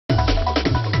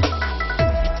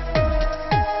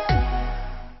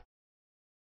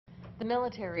The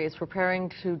military is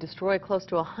preparing to destroy close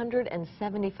to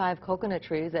 175 coconut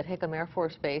trees at Hickam Air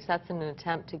Force Base. That's in an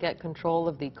attempt to get control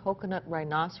of the coconut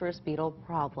rhinoceros beetle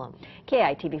problem.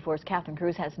 KITV4's Catherine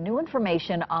Cruz has new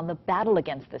information on the battle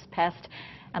against this pest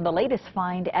and the latest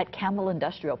find at Campbell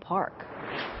Industrial Park.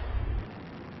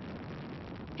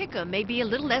 Hickam may be a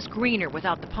little less greener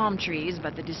without the palm trees,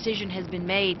 but the decision has been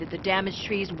made that the damaged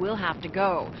trees will have to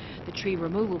go. The tree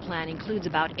removal plan includes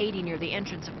about 80 near the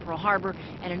entrance of Pearl Harbor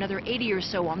and another 80 or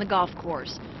so on the golf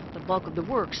course. The bulk of the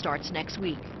work starts next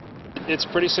week. It's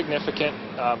pretty significant,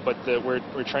 but we're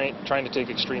trying to take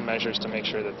extreme measures to make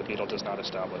sure that the beetle does not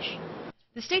establish.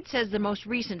 The state says the most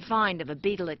recent find of a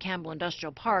beetle at Campbell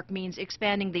Industrial Park means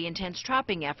expanding the intense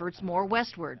trapping efforts more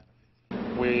westward.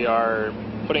 We are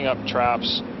putting up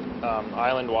traps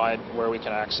island-wide where we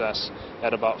can access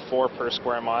at about 4 per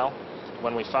square mile.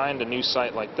 When we find a new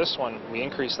site like this one, we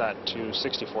increase that to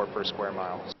 64 per square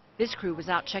mile. This crew was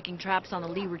out checking traps on the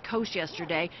leeward coast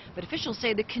yesterday, but officials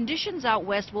say the conditions out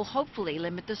west will hopefully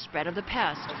limit the spread of the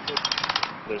pest.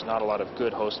 There's not a lot of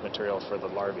good host material for the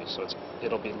larvae, so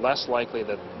it'll be less likely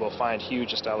that we'll find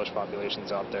huge established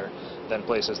populations out there than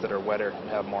places that are wetter and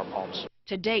have more palms.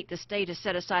 To date, the state has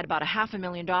set aside about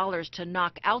 $500,000 to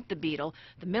knock out the beetle.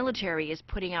 The military is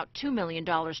putting out $2 million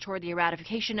toward the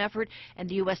eradication effort, and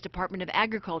the U.S. Department of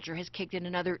Agriculture has kicked in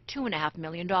another $2.5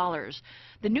 million.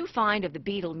 The new find of the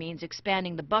beetle means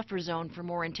expanding the buffer zone for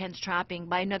more intense trapping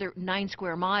by another 9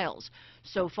 square miles.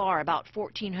 So far, about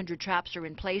 1,400 traps are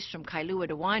in place from Kailua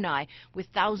to Waianae, with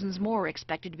thousands more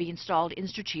expected to be installed in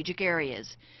strategic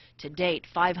areas. To date,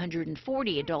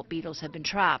 540 adult beetles have been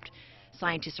trapped.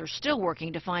 Scientists are still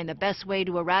working to find the best way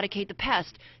to eradicate the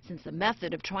pest, since the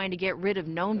method of trying to get rid of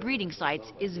known breeding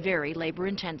sites is very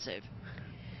labor-intensive.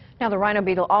 Now, the rhino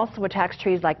beetle also attacks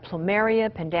trees like plumeria,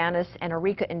 pandanus, and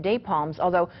areca and day palms,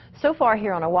 although so far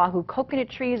here on Oahu, coconut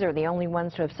trees are the only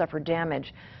ones who have suffered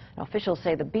damage. Now, officials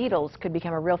say the beetles could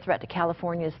become a real threat to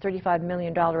California's $35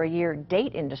 million a year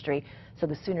date industry, so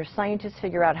the sooner scientists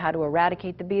figure out how to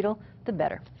eradicate the beetle, the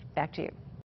better. Back to you.